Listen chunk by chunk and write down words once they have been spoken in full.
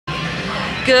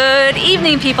Good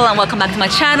evening, people, and welcome back to my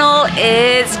channel.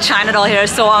 It's China Doll here.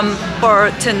 So for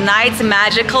tonight's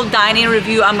magical dining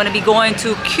review, I'm going to be going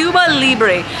to Cuba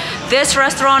Libre. This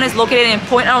restaurant is located in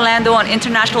Pointe Orlando on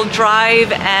International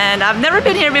Drive, and I've never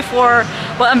been here before,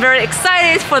 but I'm very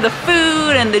excited for the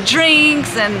food and the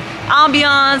drinks and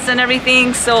ambiance and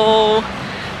everything. So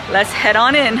let's head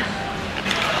on in.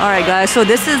 Alright guys, so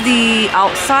this is the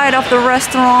outside of the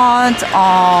restaurant.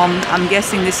 I'm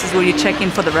guessing this is where you check in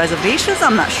for the reservations.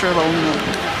 I'm not sure, but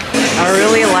I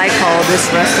really like how this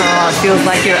restaurant feels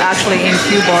like you're actually in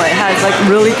Cuba. It has like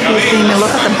really cool theming.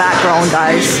 Look at the background,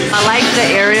 guys. I like the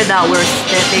area that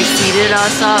they seated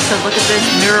us up, because look at this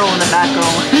mural in the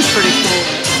background. It's pretty cool.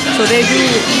 So they do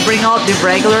bring out the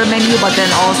regular menu, but then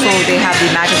also they have the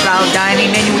magical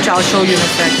dining menu, which I'll show you in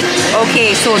a second.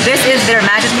 Okay, so this is their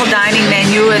magical dining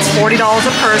menu. It's $40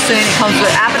 a person. It comes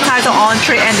with appetizer,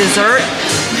 entree, and dessert.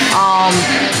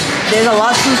 There's a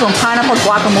lot to choose from: pineapple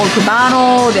guacamole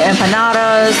cubano, the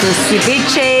empanadas, the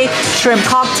ceviche, shrimp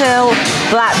cocktail,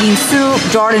 black bean soup,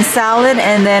 Jordan salad,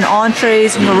 and then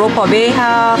entrees, ropa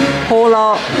vieja,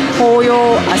 pollo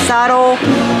asado,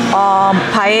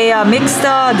 paella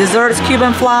mixta, desserts,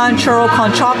 Cuban flan, churro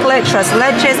con chocolate, tres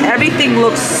leches. Everything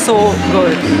looks so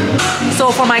good.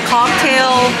 So for my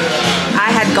cocktail, I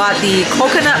had got the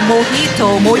coconut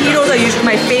mojito. Mojitos are usually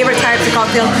my favorite types of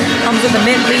cocktail. Comes with the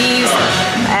mint leaves.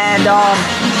 And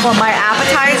for my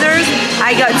appetizers,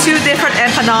 I got two different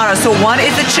empanadas. So one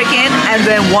is the chicken and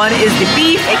then one is the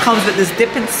beef. It comes with this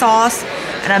dipping sauce.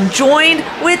 And I'm joined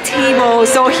with Timo.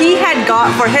 So he had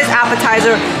got for his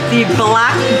appetizer the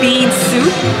black bean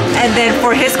soup, and then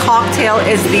for his cocktail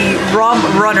is the rum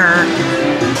runner.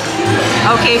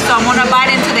 Okay, so I'm gonna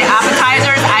bite into the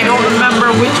appetizers. I don't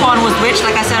remember which one was which.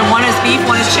 Like I said, one is beef,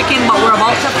 one is chicken, but we're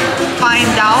about to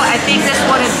find out. I think this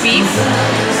one is beef.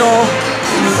 So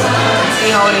let's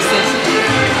see how this is.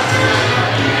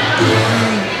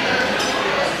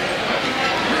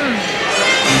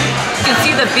 You can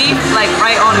see the beef like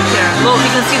right on it there. Look,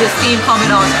 you can see the steam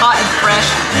coming out. It's hot and fresh,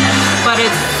 but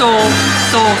it's so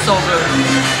good.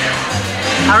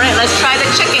 All right, let's try the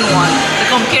chicken one to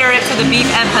compare it to the beef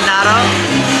empanada.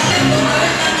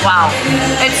 Wow,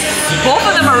 both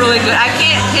of them are really good. I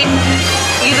can't pick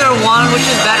either one which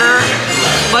is better,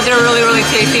 but they're really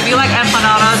tasty. If you like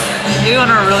empanadas, you're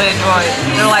gonna really enjoy it.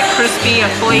 They're like crispy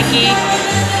and flaky,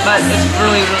 but it's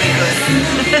really good.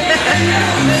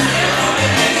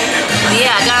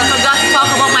 Yeah, I forgot to talk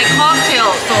about my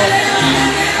cocktail. So,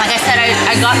 like I said,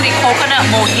 I got the coconut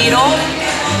mojito.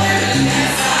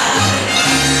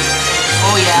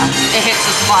 Oh yeah, it hits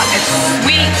the spot. It's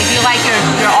sweet. If you like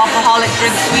your alcoholic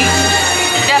drink sweet,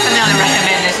 definitely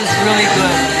recommend this. It's really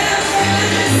good.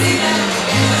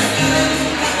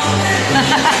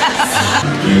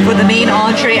 For the main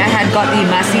entree, I had got the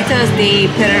masitas de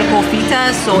perro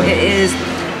fritas. So it is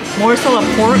morsel of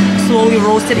pork slowly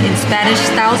roasted in Spanish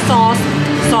style sauce,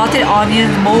 salted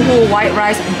onions, mojo, white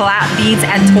rice, black beans,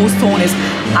 and tostones.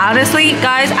 Honestly,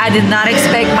 guys, I did not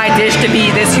expect my dish to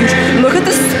be this huge. Look at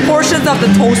the portions of the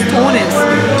tostones.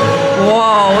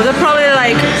 Whoa, they're probably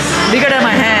like bigger than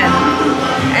my hand.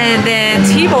 And then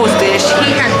Tebo's dish,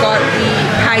 he had got the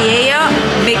paella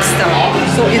mixta.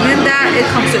 So in that, it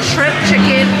comes with shrimp,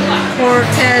 chicken,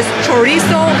 cortez,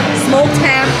 chorizo, smoked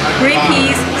ham, green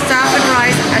peas, saffron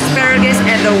rice, asparagus,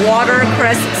 and the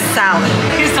watercress salad.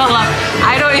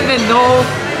 I don't even know,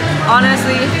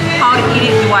 honestly, how to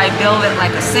eat it. Do I build it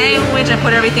like a sandwich and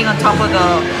put everything on top of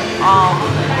the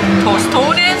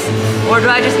tostones, or do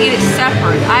I just eat it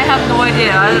separate? I have no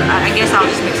idea. I guess I'll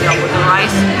just mix it up with the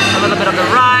rice, a little bit of the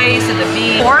rice and the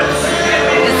beef. Pork,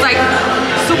 it's like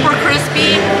super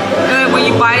crispy. When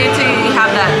you bite into it, you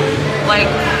have that like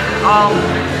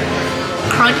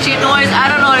crunchy noise. I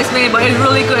don't know how to explain it, but it's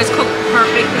really good. It's cooked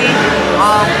perfectly.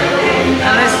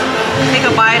 And let's take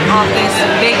a bite of this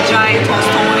big giant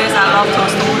tostones. I love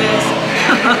tostones.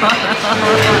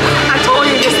 I told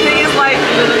you, this thing is like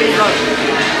literally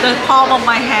the palm of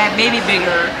my hand, maybe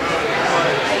bigger.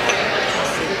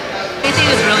 Everything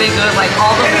is really good, like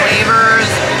all the flavors,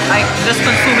 like just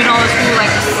consuming all this food,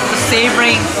 like the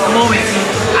savoring the moment.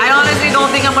 I honestly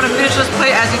don't think I'm gonna finish this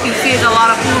plate. As you can see, it's a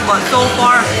lot of food, but so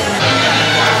far.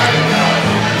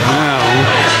 Now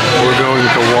we're going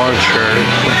to watch her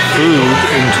put food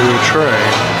into a tray.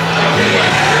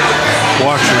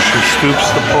 Watch as she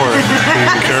scoops the pork,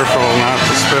 being careful not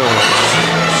to spill it.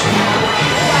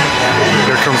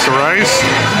 Here comes the rice.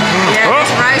 Yeah, this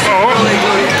rice is really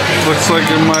good. Looks like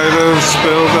it might have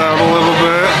spilled out a little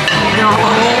bit. No.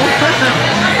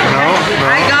 No,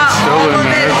 I got still all in of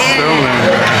there. it It's still in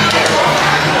there.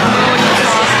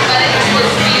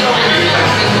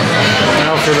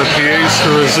 Now for the PA piece de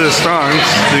resistance,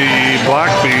 the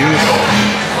black beans.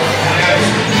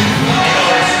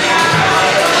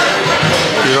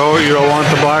 You don't want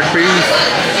the black beans?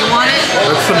 You want it?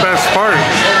 That's the best part.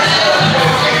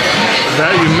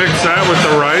 That you mix that with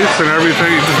the rice and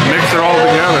everything, you just mix it all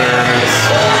together and it's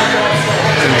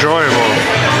enjoyable.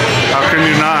 How can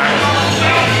you not?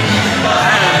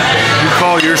 You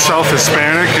call yourself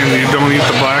Hispanic and you don't eat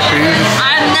the black beans?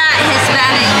 I'm not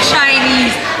Hispanic,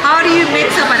 Chinese. How do you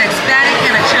mix up an Hispanic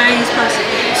and a Chinese person?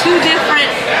 Two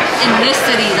different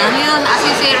ethnicities. I mean, as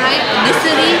you say it right?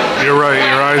 Ethnicity? You're right,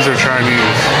 your eyes are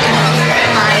Chinese.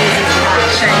 Eyes is not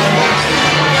Chinese.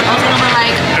 Also, remember,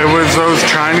 like, It was those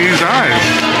Chinese eyes.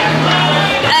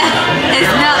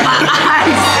 it's not my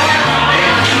eyes.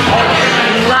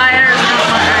 Liars, not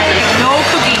my eyes. No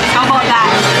cookies. How about that?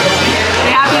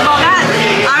 You happy about that?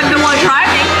 I'm the one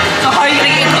driving, so how are you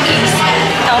gonna get cookies?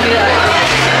 Tell me that.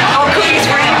 No cookies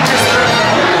for you. Just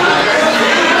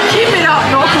keep it up.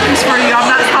 No cookies for you. I'm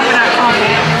not stopping at combo.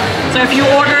 So if you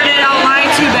ordered it online,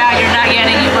 too bad. You're not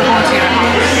getting it. We're going to your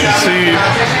house. See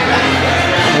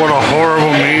what a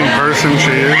horrible, mean person she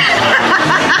is.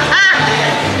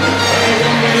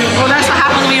 Well, that's what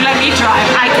happens when you let me drive.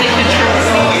 I take control.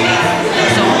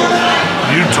 So.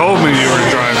 You told me you were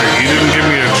driving. You didn't give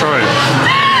me a choice.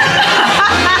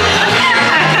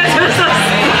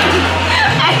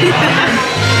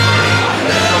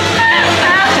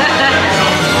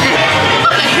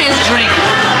 Look at his drink.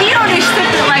 He only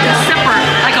sipped it like a sipper,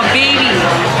 like a baby.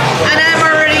 And I'm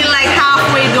already like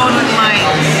halfway done with mine.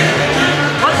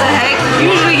 What the heck?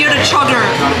 Usually you're the chugger.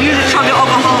 You're the chugger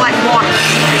alcohol like water.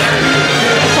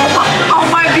 How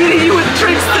am I beating you with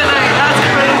drinks tonight? That's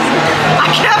crazy. I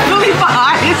can't believe my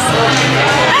eyes.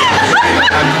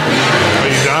 Are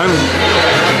you done?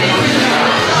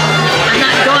 I'm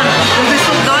not done. Is this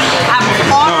so done? I'm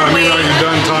far No, I away. mean, are you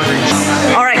done talking?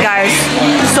 Alright guys,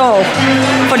 so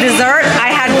for dessert I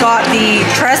had got the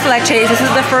tres leches. This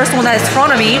is the first one that's in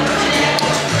front of me.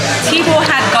 Thibaut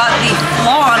had got the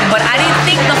flan, but I didn't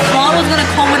think the flan was gonna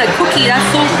come with a cookie. That's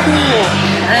so cool.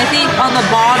 And I think on the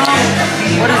bottom,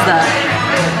 what is that?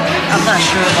 I'm not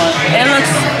sure, but it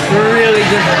looks really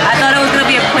good. I thought it was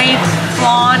gonna be a plain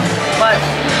flan, but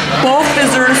both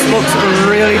desserts looks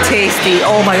really tasty.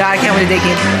 Oh my god, I can't wait to dig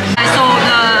in. So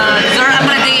the dessert I'm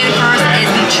gonna dig in first is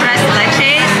the tres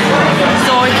leches.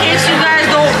 So in case you guys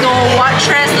don't know what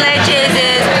tres leches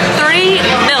is, 3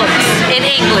 milks in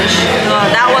English.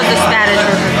 That was the Spanish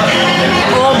version.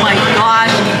 Oh my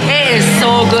gosh, it is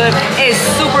so good. It is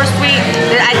super sweet.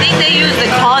 I think they use the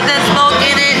condensed milk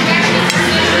in it.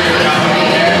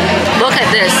 Look at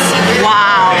this.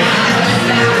 Wow.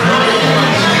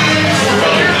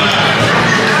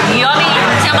 Yummy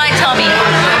to my tummy.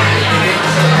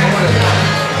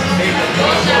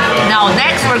 Now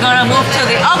next we're gonna move to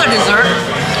the other dessert,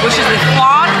 which is the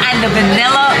flan and the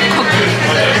vanilla cookie.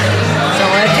 So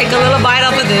I'm gonna take a little bite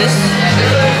of this.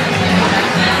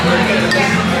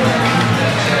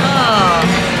 Oh.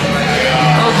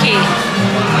 Okay.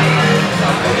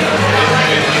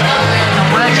 I'm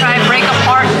gonna try and break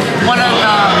apart one of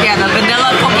the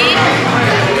vanilla cookie.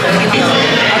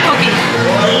 A cookie.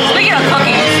 Speaking of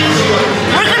cookies,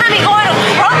 we're gonna be going to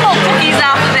crumble cookies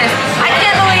after this. I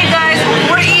can't believe, guys,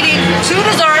 we're eating 2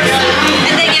 desserts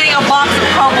and then getting a box of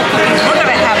crumble cookies. We're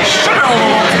gonna have sugar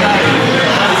overload tonight.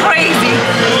 Crazy.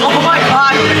 Oh my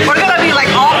god. We're gonna be like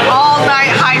all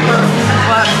night hyper.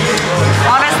 But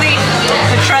honestly,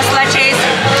 the tres leches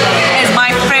is my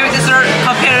favorite dessert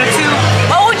compared to.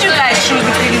 What would you guys choose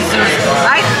between these desserts?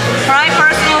 My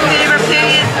personal favorite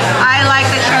opinion, I like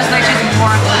the tres leches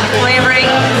more. The flavoring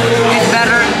is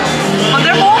better. But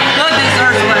they're both good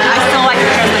desserts, but I still like the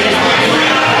tres leches.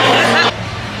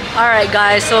 Alright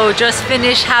guys, so just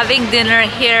finished having dinner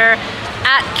here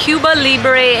at Cuba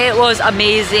Libre. It was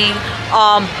amazing.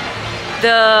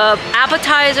 The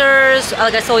appetizers,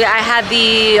 like I told you, I had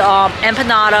the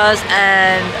empanadas,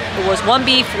 and it was 1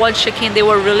 beef, 1 chicken. They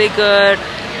were really good.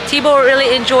 Thibaut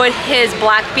really enjoyed his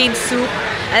black bean soup.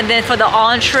 And then for the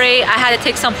entree, I had to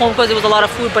take some home because it was a lot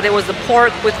of food, but it was the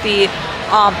pork with the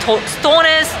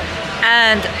tostones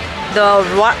and the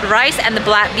rice and the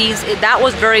black beans. That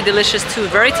was very delicious too,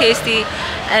 very tasty.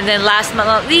 And then last but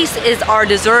not least is our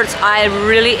desserts. I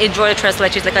really enjoyed the tres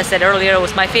leches. Like I said earlier, it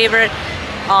was my favorite.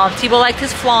 Thibaut liked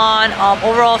his flan.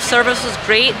 Overall service was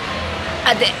great.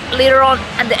 Later on,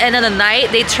 at the end of the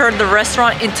night, they turned the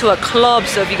restaurant into a club.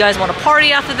 So if you guys want to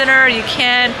party after dinner, you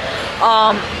can.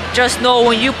 Just know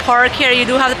when you park here, you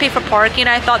do have to pay for parking.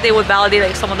 I thought they would validate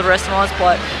like some of the restaurants,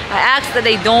 but I asked that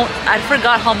they don't. I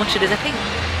forgot how much it is. I think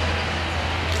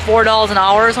 $4 an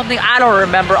hour or something. I don't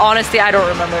remember. Honestly, I don't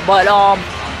remember. But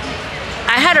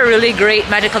I had a really great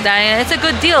magical dining. It's a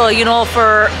good deal, you know,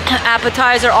 for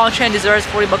appetizer, entree, and desserts,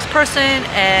 40 bucks person,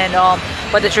 and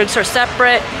but the drinks are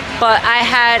separate. But I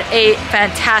had a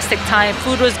fantastic time.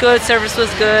 Food was good, service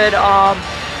was good.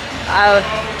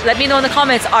 Let me know in the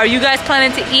comments, are you guys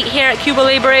planning to eat here at Cuba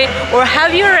Libre, or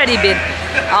have you already been?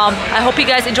 I hope you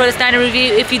guys enjoyed this dining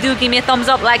review. If you do, give me a thumbs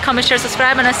up, like, comment, share,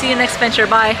 subscribe, and I'll see you next venture.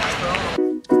 Bye.